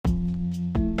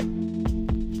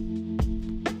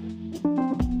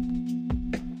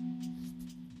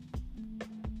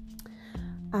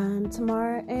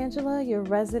Tamara Angela, your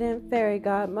resident fairy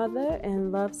godmother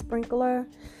and love sprinkler,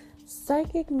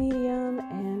 psychic medium,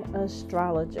 and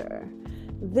astrologer.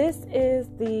 This is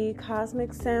the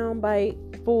cosmic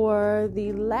soundbite for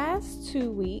the last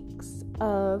 2 weeks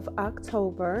of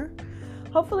October.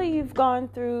 Hopefully you've gone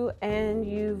through and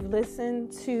you've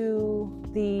listened to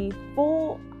the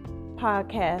full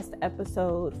podcast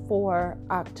episode for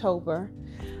October.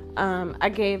 I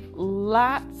gave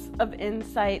lots of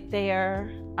insight there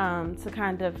to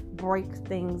kind of break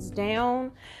things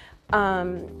down.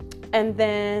 And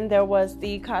then there was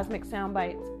the cosmic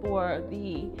soundbites for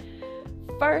the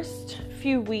first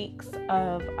few weeks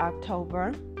of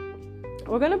October.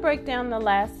 We're going to break down the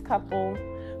last couple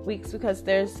weeks because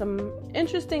there's some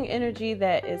interesting energy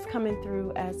that is coming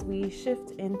through as we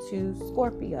shift into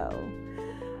Scorpio.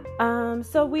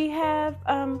 So we have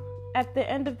at the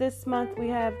end of this month, we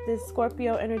have this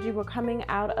Scorpio energy. We're coming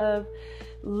out of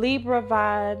Libra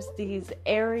vibes, these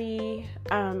airy,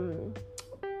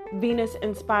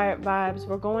 Venus-inspired vibes.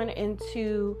 We're going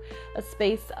into a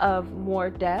space of more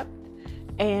depth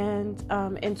and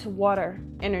into water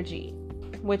energy,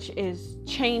 which is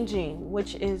changing,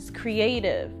 which is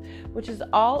creative, which is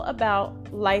all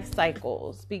about life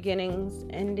cycles, beginnings,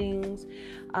 endings,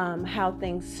 how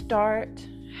things start,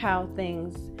 how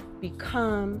things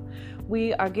become.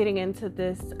 We are getting into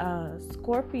this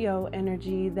Scorpio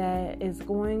energy that is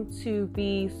going to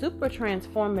be super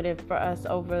transformative for us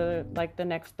over like the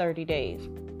next 30 days.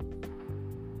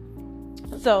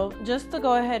 So just to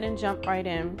go ahead and jump right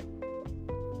in,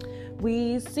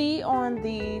 we see on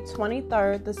the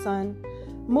 23rd, the sun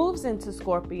moves into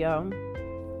Scorpio.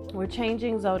 We're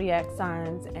changing zodiac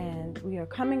signs and we are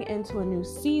coming into a new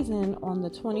season on the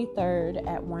 23rd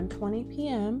at 1:20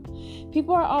 p.m.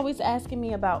 People are always asking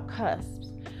me about cusps.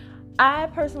 I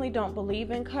personally don't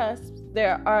believe in cusps.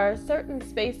 There are certain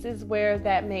spaces where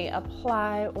that may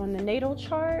apply on the natal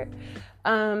chart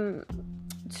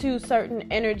to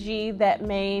certain energy that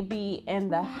may be in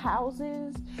the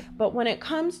houses. But when it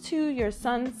comes to your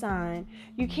sun sign,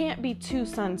 you can't be two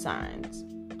sun signs.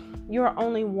 You're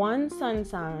only one sun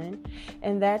sign,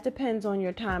 and that depends on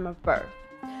your time of birth.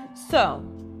 So,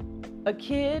 a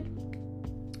kid,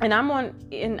 and I'm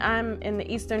in the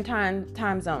Eastern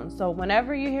time zone. So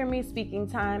whenever you hear me speaking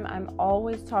time, I'm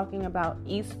always talking about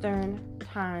Eastern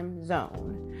time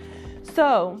zone.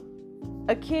 So,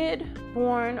 a kid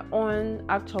born on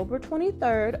October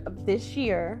 23rd of this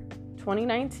year,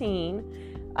 2019,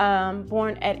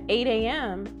 born at 8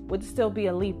 a.m. would still be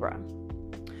a Libra.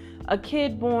 A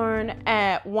kid born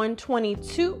at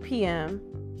 1:22 p.m.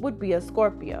 would be a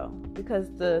Scorpio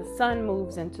because the sun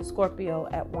moves into Scorpio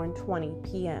at 1:20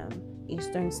 p.m.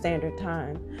 Eastern Standard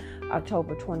Time,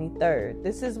 October 23rd.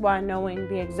 This is why knowing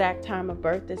the exact time of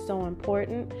birth is so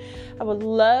important. I would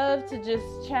love to just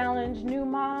challenge new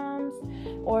moms,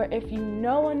 or if you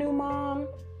know a new mom,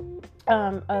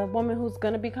 a woman who's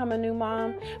going to become a new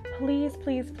mom, please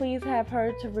have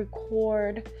her to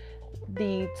record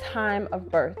the time of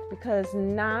birth, because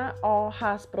not all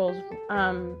hospitals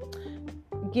not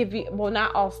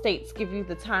all states give you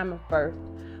the time of birth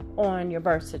on your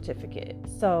birth certificate.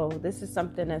 So this is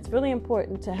something that's really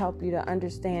important to help you to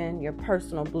understand your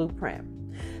personal blueprint.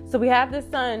 So we have the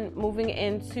sun moving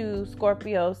into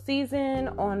Scorpio season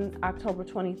on October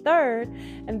 23rd,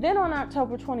 and then on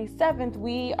October 27th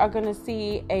we are going to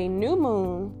see a new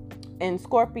moon in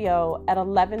Scorpio at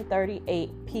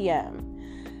 11:38 p.m.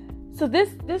 So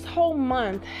this whole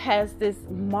month has this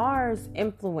Mars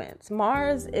influence.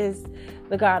 Mars is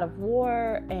the god of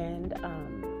war and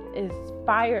is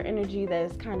fire energy that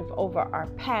is kind of over our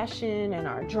passion and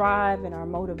our drive and our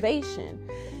motivation.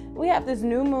 We have this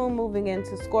new moon moving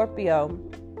into Scorpio.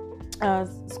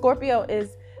 Scorpio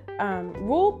is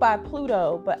ruled by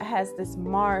Pluto, but has this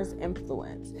Mars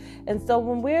influence. And so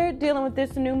when we're dealing with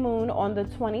this new moon on the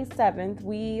 27th,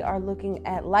 we are looking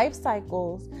at life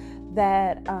cycles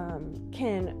that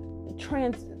can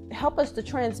help us to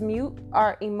transmute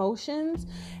our emotions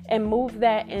and move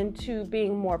that into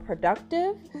being more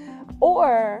productive,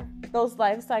 or those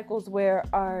life cycles where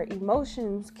our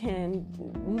emotions can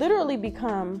literally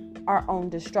become our own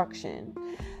destruction.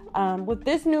 With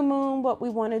this new moon, what we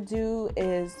want to do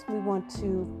is we want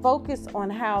to focus on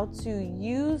how to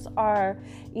use our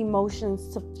emotions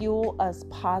to fuel us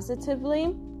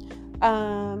positively.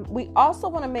 We also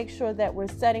want to make sure that we're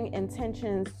setting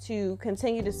intentions to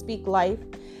continue to speak life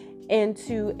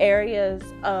into areas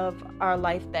of our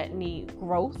life that need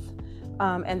growth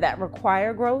and that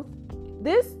require growth.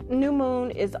 This new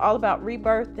moon is all about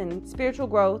rebirth and spiritual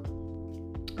growth,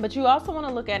 but you also want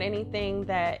to look at anything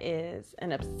that is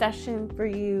an obsession for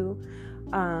you,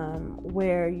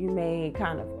 where you may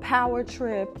kind of power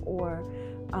trip or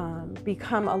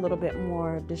become a little bit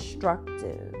more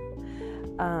destructive.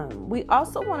 We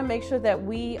also want to make sure that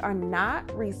we are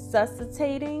not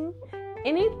resuscitating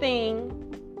anything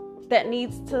that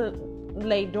needs to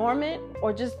lay dormant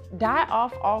or just die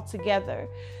off altogether.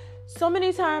 So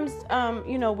many times,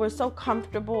 we're so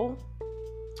comfortable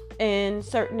in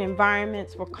certain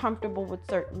environments. We're comfortable with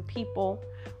certain people.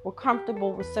 We're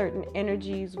comfortable with certain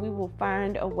energies. We will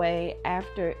find a way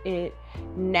after it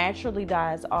naturally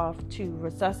dies off to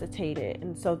resuscitate it.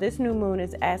 And so this new moon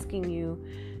is asking you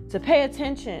to pay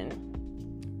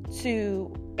attention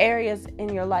to areas in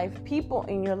your life, people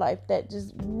in your life that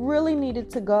just really needed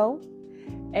to go,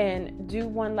 and do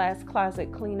one last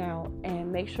closet clean out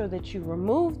and make sure that you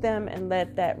remove them and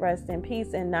let that rest in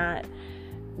peace, and not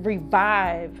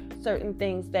revive certain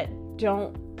things that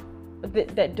don't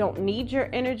need your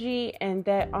energy and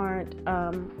that aren't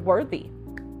worthy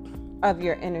of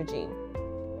your energy.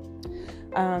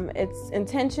 It's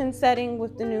intention setting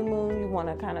with the new moon. You want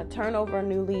to kind of turn over a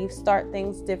new leaf, start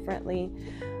things differently.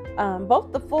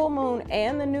 Both the full moon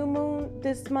and the new moon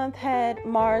this month had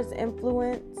Mars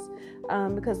influence,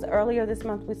 because earlier this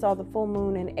month we saw the full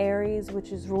moon in Aries,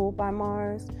 which is ruled by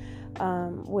Mars,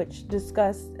 which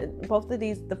discussed both of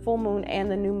these, the full moon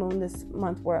and the new moon this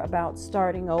month, were about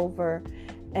starting over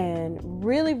and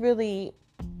really, really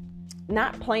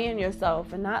not playing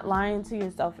yourself and not lying to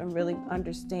yourself, and really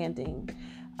understanding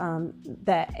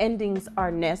that endings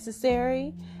are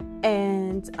necessary,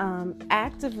 and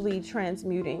actively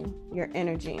transmuting your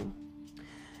energy.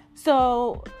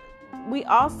 So we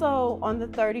also, on the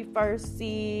 31st,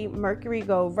 see Mercury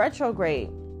go retrograde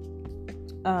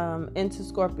into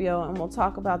Scorpio, and we'll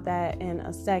talk about that in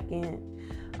a second.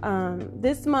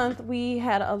 This month we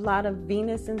had a lot of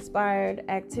Venus-inspired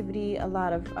activity, a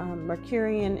lot of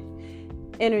Mercurian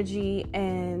energy,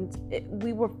 and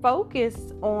we were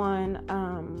focused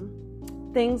on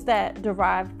things that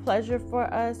derive pleasure for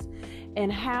us,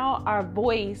 and how our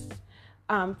voice,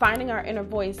 finding our inner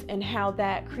voice, and how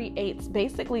that creates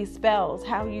basically spells,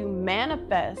 how you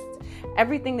manifest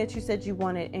everything that you said you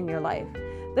wanted in your life.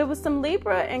 There was some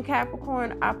Libra and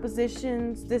Capricorn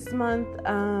oppositions this month,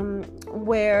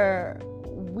 where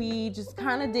we just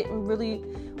kind of didn't really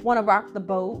want to rock the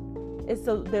boat. And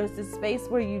so there's this space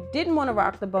where you didn't want to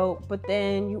rock the boat, but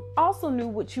then you also knew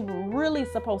what you were really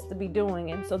supposed to be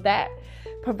doing. And so that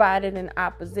provided an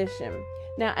opposition.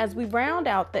 Now, as we round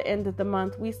out the end of the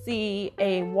month, we see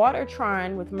a water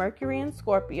trine with Mercury in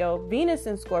Scorpio, Venus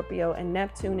in Scorpio, and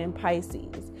Neptune in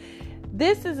Pisces.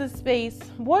 This is a space,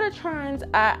 water trines,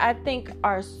 I think,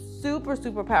 are super,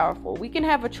 super powerful. We can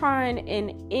have a trine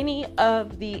in any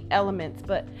of the elements,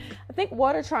 but I think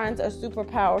water trines are super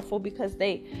powerful because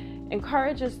they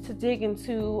encourage us to dig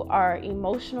into our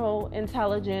emotional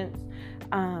intelligence,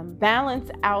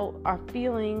 balance out our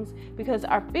feelings, because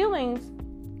our feelings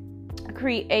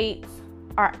create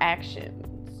our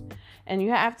actions. And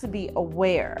you have to be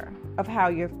aware of how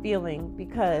you're feeling,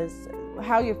 because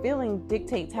how you're feeling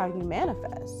dictates how you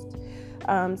manifest.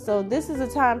 So this is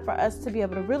a time for us to be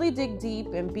able to really dig deep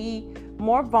and be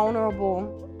more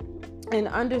vulnerable, and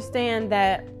understand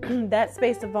that that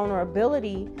space of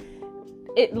vulnerability,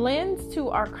 it lends to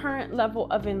our current level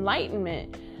of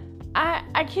enlightenment.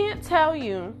 I can't tell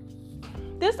you,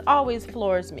 this always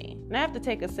floors me. And I have to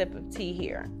take a sip of tea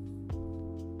here.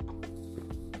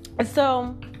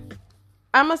 So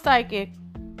I'm a psychic,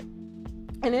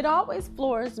 and it always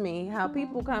floors me how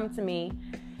people come to me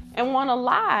and want to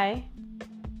lie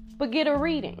but get a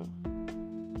reading.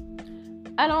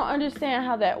 I don't understand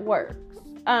how that works.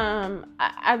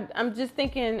 I'm just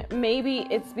thinking maybe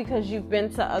it's because you've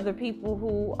been to other people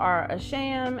who are a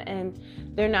sham and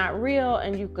they're not real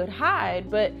and you could hide.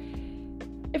 But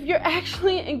if you're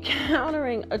actually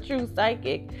encountering a true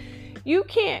psychic, you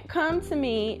can't come to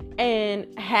me and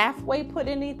halfway put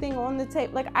anything on the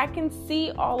tape. Like, I can see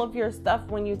all of your stuff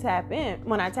when I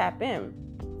tap in.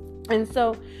 And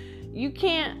so you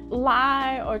can't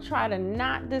lie or try to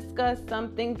not discuss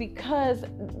something, because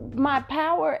my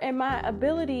power and my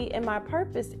ability and my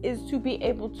purpose is to be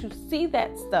able to see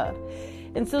that stuff.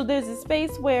 And so there's a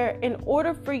space where, in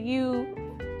order for you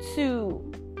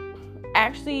to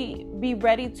actually be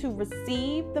ready to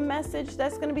receive the message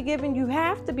that's going to be given, you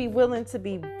have to be willing to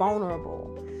be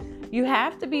vulnerable. You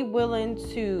have to be willing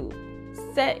to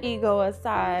set ego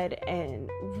aside and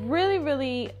really,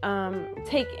 really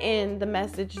take in the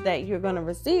message that you're going to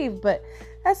receive. But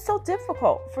that's so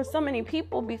difficult for so many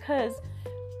people, because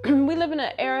we live in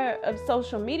an era of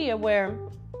social media where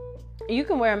you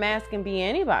can wear a mask and be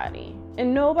anybody.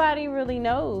 And nobody really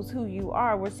knows who you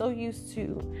are. We're so used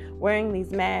to wearing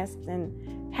these masks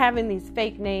and having these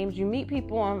fake names. You meet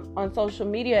people on social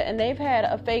media and they've had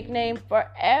a fake name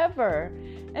forever.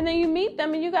 And then you meet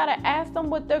them and you got to ask them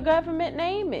what their government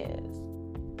name is.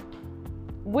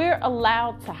 We're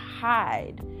allowed to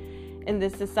hide in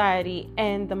this society.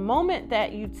 And the moment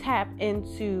that you tap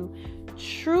into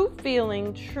true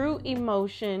feeling, true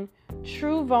emotion,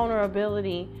 true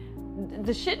vulnerability,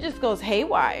 the shit just goes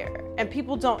haywire and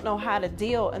people don't know how to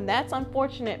deal. And that's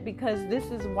unfortunate, because this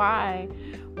is why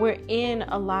we're in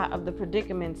a lot of the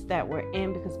predicaments that we're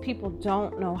in, because people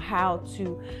don't know how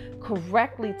to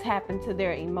correctly tap into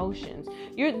their emotions.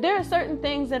 There are certain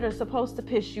things that are supposed to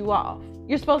piss you off.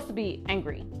 You're supposed to be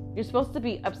angry. You're supposed to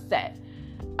be upset.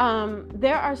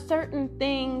 There are certain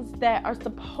things that are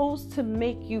supposed to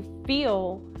make you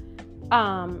feel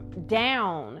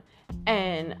down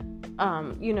and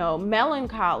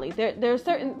melancholy. There are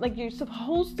certain, like, you're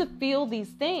supposed to feel these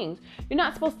things. You're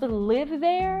not supposed to live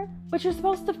there, but you're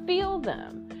supposed to feel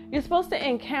them. You're supposed to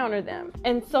encounter them.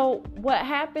 And so what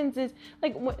happens is,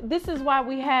 like, this is why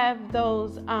we have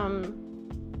those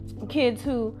kids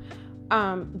who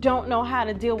don't know how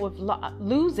to deal with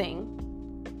losing,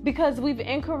 because we've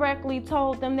incorrectly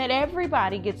told them that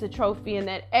everybody gets a trophy and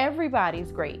that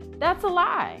everybody's great. That's a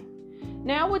lie.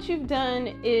 Now what you've done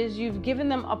is you've given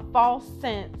them a false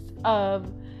sense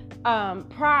of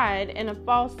pride and a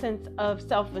false sense of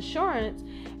self-assurance.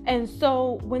 And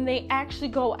so when they actually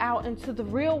go out into the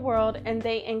real world and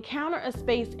they encounter a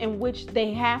space in which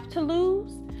they have to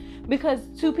lose, because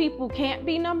two people can't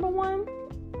be number one,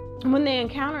 when they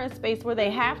encounter a space where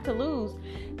they have to lose,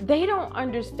 they don't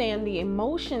understand the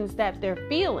emotions that they're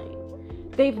feeling.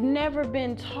 They've never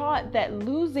been taught that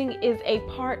losing is a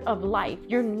part of life.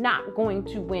 You're not going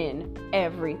to win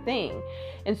everything.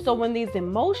 And so when these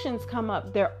emotions come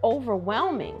up, they're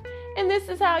overwhelming. And this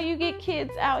is how you get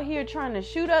kids out here trying to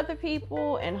shoot other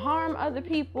people and harm other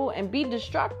people and be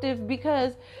destructive,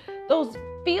 because those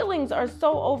feelings are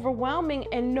so overwhelming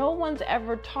and no one's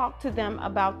ever talked to them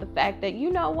about the fact that,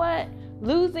 you know what,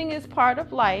 losing is part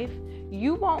of life.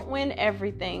 You won't win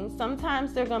everything.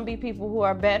 Sometimes there are going to be people who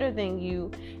are better than you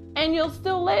and you'll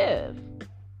still live.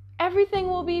 Everything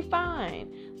will be fine.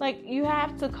 Like, you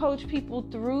have to coach people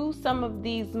through some of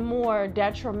these more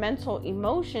detrimental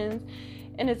emotions,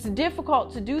 and it's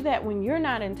difficult to do that when you're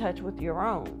not in touch with your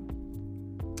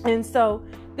own. And so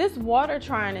this water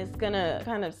trine is going to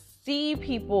kind of see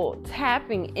people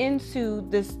tapping into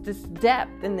this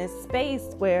depth and this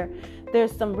space where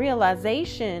there's some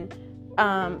realization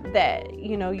that,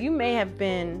 you may have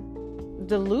been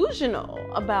delusional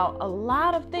about a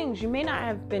lot of things. You may not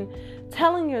have been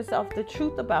telling yourself the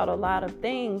truth about a lot of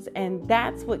things, and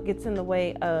that's what gets in the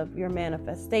way of your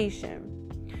manifestation.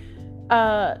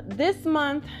 This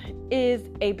month is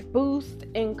a boost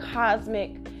in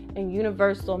cosmic and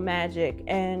universal magic,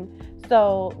 and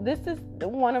so this is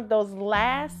one of those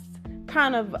last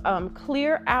kind of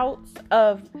clear outs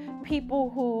of people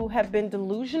who have been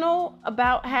delusional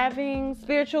about having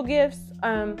spiritual gifts,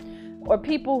 or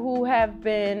people who have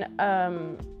been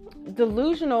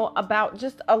delusional about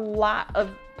just a lot of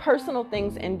personal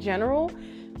things in general.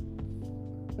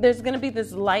 There's going to be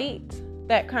this light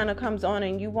that kind of comes on,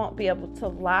 and you won't be able to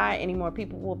lie anymore.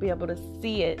 People will be able to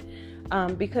see it,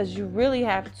 because you really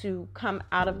have to come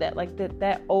out of that. Like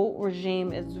that old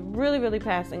regime is really, really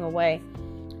passing away.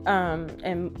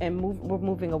 We're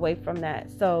moving away from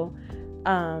that. So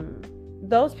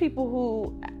those people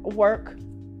who work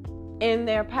in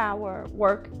their power,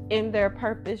 work in their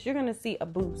purpose, you're going to see a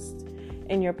boost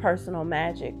in your personal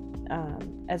magic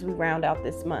as we round out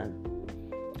this month.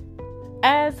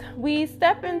 As we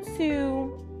step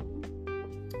into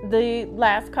the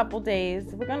last couple days,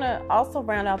 we're going to also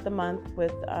round out the month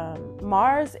with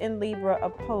Mars in Libra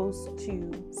opposed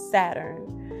to Saturn,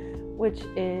 which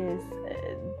is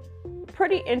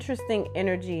pretty interesting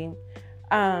energy.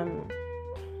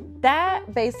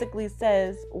 That basically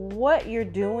says what you're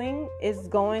doing is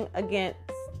going against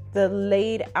the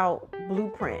laid out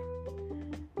blueprint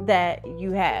that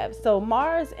you have. So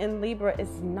Mars in Libra is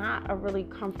not a really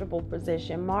comfortable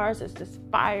position. Mars is this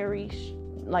fiery,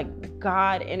 like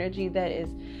God energy that is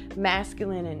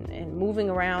masculine and moving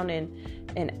around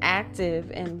and active.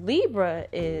 And Libra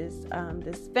is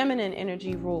this feminine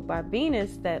energy ruled by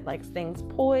Venus that likes things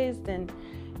poised and,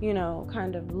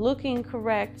 kind of looking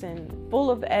correct and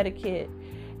full of etiquette.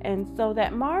 And so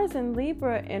that Mars and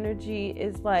Libra energy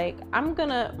is like, I'm going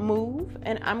to move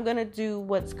and I'm going to do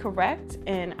what's correct,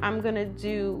 and I'm going to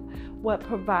do what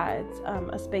provides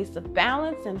a space of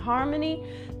balance and harmony.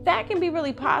 That can be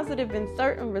really positive in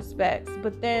certain respects,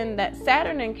 but then that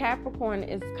Saturn in Capricorn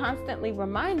is constantly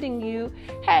reminding you,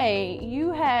 hey,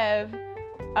 you have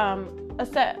a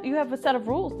set of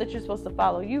rules that you're supposed to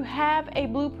follow. You have a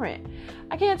blueprint.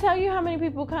 I can't tell you how many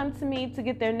people come to me to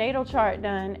get their natal chart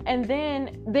done, and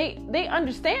then they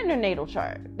understand their natal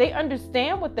chart. They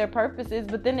understand what their purpose is,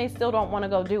 but then they still don't want to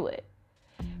go do it.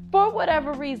 For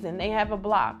whatever reason, they have a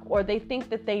block, or they think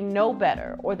that they know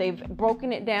better, or they've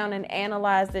broken it down and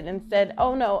analyzed it and said,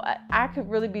 oh no, I could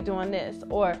really be doing this,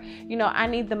 or, I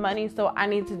need the money, so I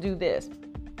need to do this.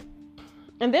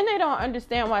 And then they don't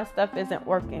understand why stuff isn't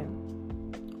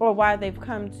working, or why they've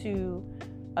come to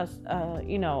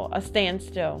a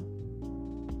standstill.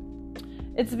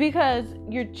 It's because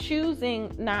you're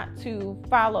choosing not to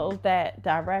follow that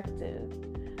directive.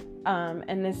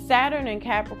 And the Saturn in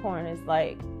Capricorn is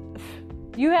like,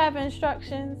 you have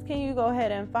instructions, can you go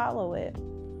ahead and follow it?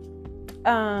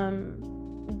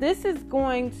 This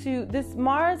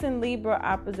Mars and Libra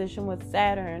opposition with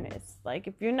Saturn, it's like,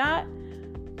 if you're not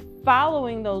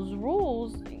following those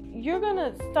rules, you're going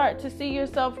to start to see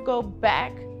yourself go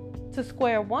back to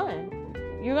square one.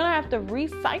 You're going to have to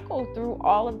recycle through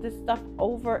all of this stuff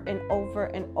over and over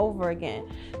and over again.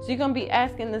 So you're going to be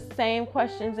asking the same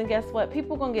questions, and guess what?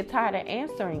 People are going to get tired of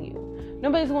answering you.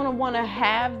 Nobody's going to want to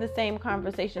have the same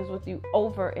conversations with you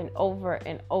over and over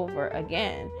and over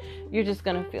again. You're just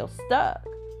going to feel stuck.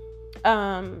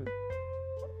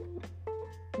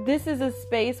 This is a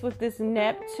space with this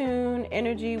Neptune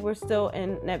energy. We're still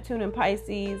in Neptune and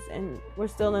Pisces, and we're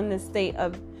still in this state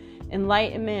of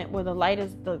enlightenment where the light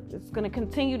is it's going to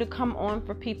continue to come on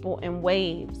for people in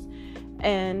waves.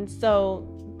 And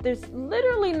so there's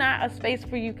literally not a space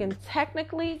where you can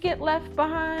technically get left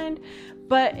behind,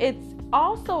 but it's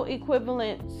also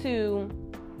equivalent to,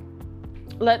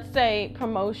 let's say,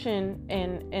 promotion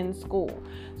in school.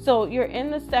 So you're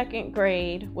in the second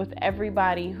grade with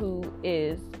everybody who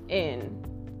is in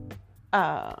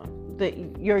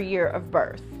your year of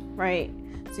birth, right?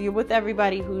 So you're with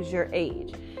everybody who's your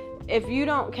age. If you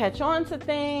don't catch on to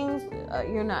things,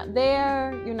 you're not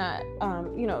there, you're not,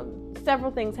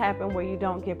 several things happen where you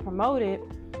don't get promoted,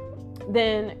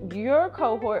 then your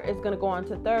cohort is going to go on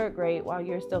to third grade while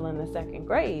you're still in the second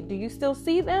grade. Do you still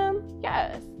see them?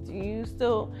 Yes. Do you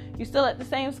still at the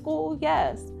same school?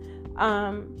 Yes.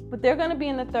 But they're going to be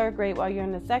in the third grade while you're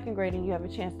in the second grade, and you have a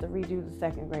chance to redo the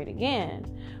second grade again.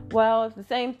 Well, if the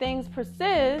same things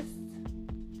persist,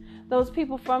 those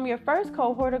people from your first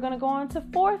cohort are going to go on to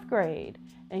fourth grade,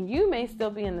 and you may still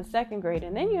be in the second grade.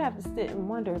 And then you have to sit and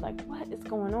wonder, like, what is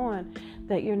going on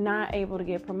that you're not able to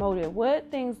get promoted?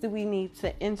 What things do we need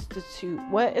to institute?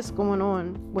 What is going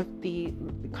on with the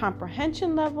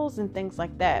comprehension levels and things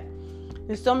like that?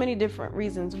 There's so many different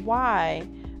reasons why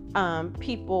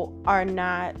people are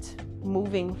not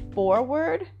moving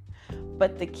forward.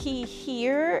 But the key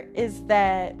here is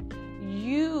that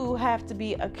you have to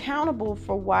be accountable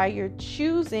for why you're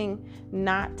choosing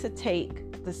not to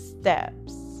take the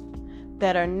steps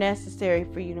that are necessary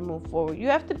for you to move forward. You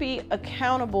have to be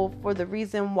accountable for the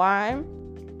reason why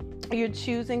you're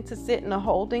choosing to sit in a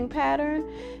holding pattern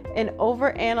and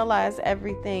overanalyze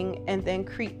everything, and then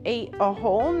create a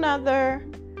whole nother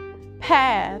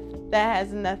path that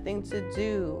has nothing to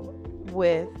do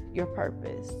with your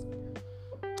purpose.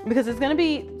 Because it's going to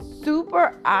be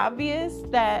super obvious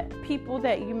that people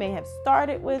that you may have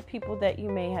started with, people that you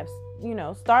may have,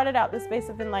 started out the space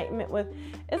of enlightenment with,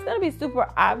 it's going to be super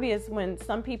obvious when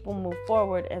some people move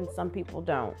forward and some people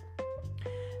don't.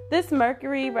 This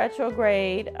Mercury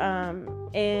retrograde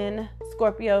in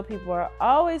Scorpio, people are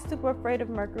always super afraid of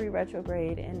Mercury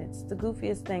retrograde, and it's the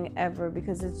goofiest thing ever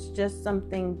because it's just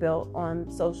something built on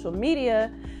social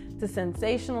media to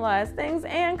sensationalize things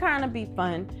and kind of be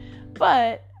fun.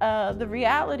 But the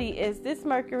reality is this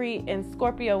Mercury in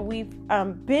Scorpio,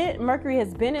 Mercury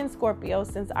has been in Scorpio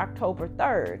since October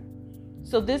 3rd.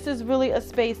 So this is really a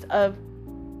space of,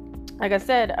 like I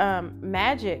said,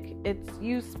 magic. It's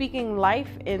you speaking life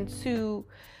into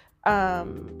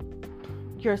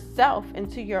yourself,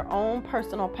 into your own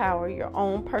personal power, your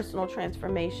own personal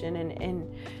transformation,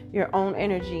 and your own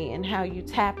energy, and how you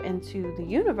tap into the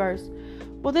universe.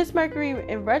 Well, this Mercury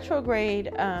in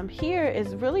retrograde here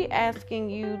is really asking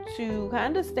you to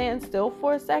kind of stand still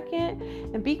for a second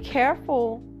and be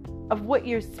careful of what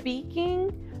you're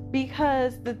speaking,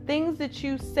 because the things that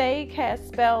you say cast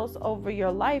spells over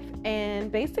your life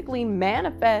and basically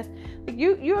manifest.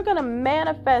 You're going to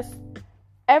manifest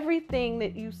everything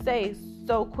that you say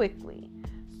so quickly.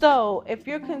 So if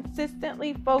you're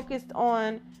consistently focused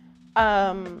on,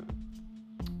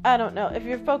 if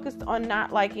you're focused on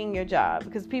not liking your job,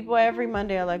 because people every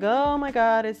Monday are like, oh my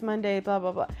God, it's Monday, blah,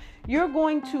 blah, blah. You're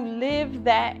going to live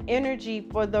that energy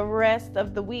for the rest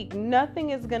of the week.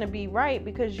 Nothing is going to be right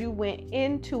because you went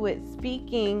into it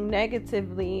speaking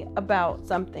negatively about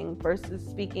something versus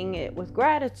speaking it with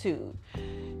gratitude.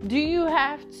 Do you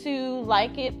have to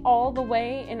like it all the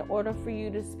way in order for you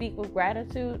to speak with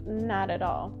gratitude? Not at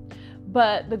all.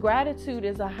 But the gratitude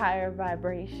is a higher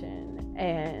vibration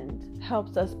and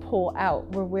helps us pull out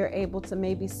where we're able to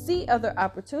maybe see other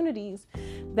opportunities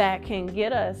that can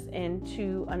get us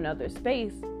into another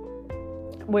space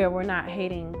where we're not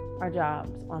hating our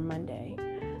jobs on Monday.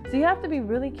 So you have to be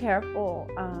really careful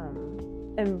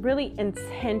and really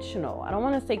intentional. I don't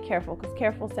want to say careful because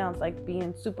careful sounds like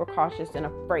being super cautious and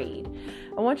afraid.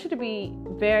 I want you to be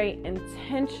very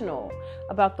intentional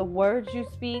about the words you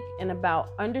speak and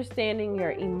about understanding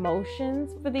your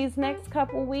emotions for these next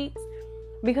couple weeks.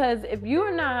 Because if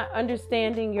you're not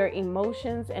understanding your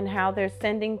emotions and how they're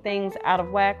sending things out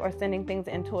of whack or sending things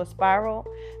into a spiral,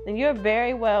 then you're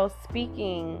very well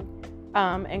speaking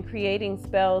and creating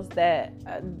spells that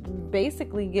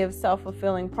basically give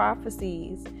self-fulfilling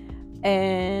prophecies.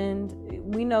 And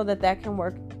we know that can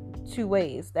work two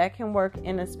ways. That can work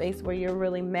in a space where you're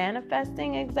really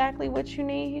manifesting exactly what you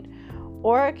need,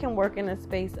 or it can work in a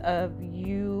space of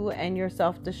you and your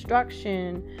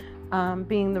self-destruction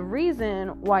being the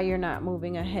reason why you're not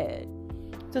moving ahead.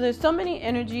 So there's so many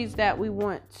energies that we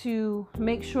want to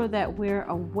make sure that we're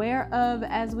aware of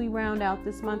as we round out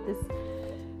this month. This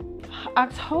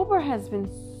October has been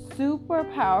super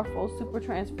powerful, super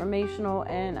transformational,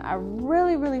 and I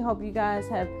really, really hope you guys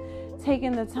have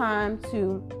taken the time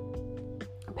to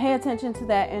pay attention to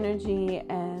that energy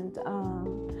and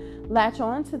latch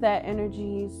on to that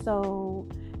energy so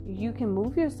you can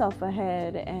move yourself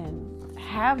ahead and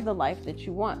have the life that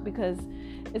you want, because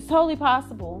it's totally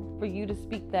possible for you to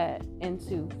speak that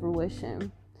into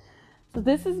fruition. So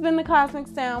this has been the Cosmic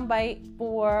Soundbite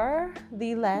for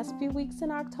the last few weeks in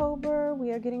October.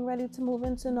 We are getting ready to move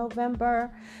into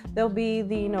November. There'll be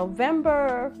the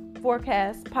November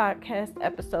forecast podcast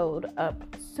episode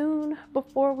up soon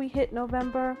before we hit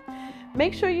November.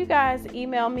 Make sure you guys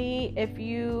email me if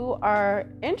you are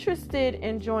interested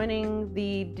in joining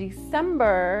the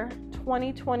December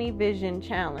 2020 Vision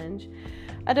Challenge.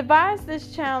 I devised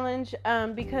this challenge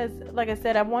because, like I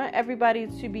said, I want everybody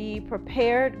to be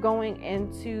prepared going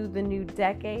into the new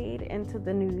decade, into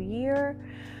the new year,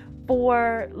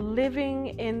 for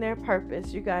living in their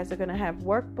purpose. You guys are going to have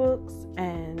workbooks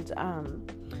and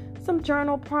some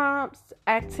journal prompts,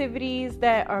 activities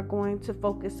that are going to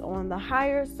focus on the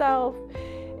higher self.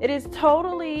 It is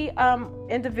totally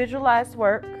individualized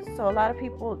work. So a lot of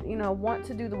people, want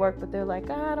to do the work, but they're like,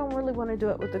 I don't really want to do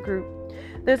it with a group.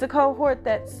 There's a cohort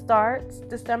that starts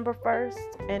December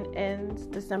 1st and ends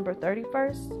December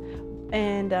 31st.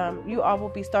 And you all will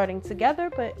be starting together,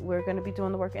 but we're going to be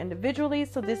doing the work individually.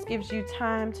 So this gives you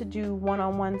time to do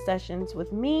one-on-one sessions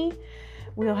with me.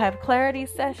 We'll have clarity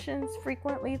sessions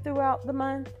frequently throughout the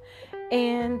month,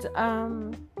 and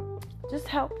just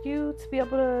help you to be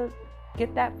able to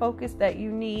get that focus that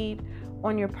you need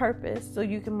on your purpose so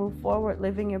you can move forward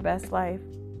living your best life.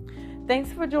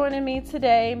 Thanks for joining me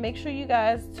today. Make sure you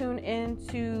guys tune in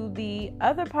to the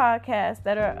other podcasts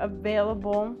that are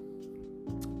available.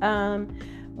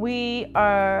 We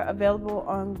are available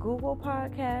on Google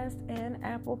Podcasts and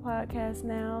Apple Podcasts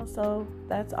now, so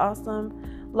that's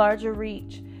awesome. Larger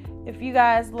reach. If you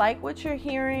guys like what you're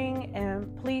hearing,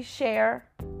 and please share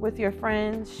with your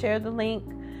friends, share the link,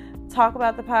 talk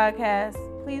about the podcast,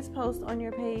 please post on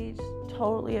your page.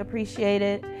 Totally appreciate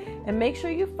it. And make sure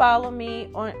you follow me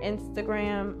on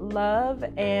Instagram, Love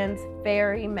and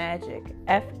Fairy Magic,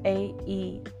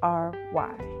 FAERY.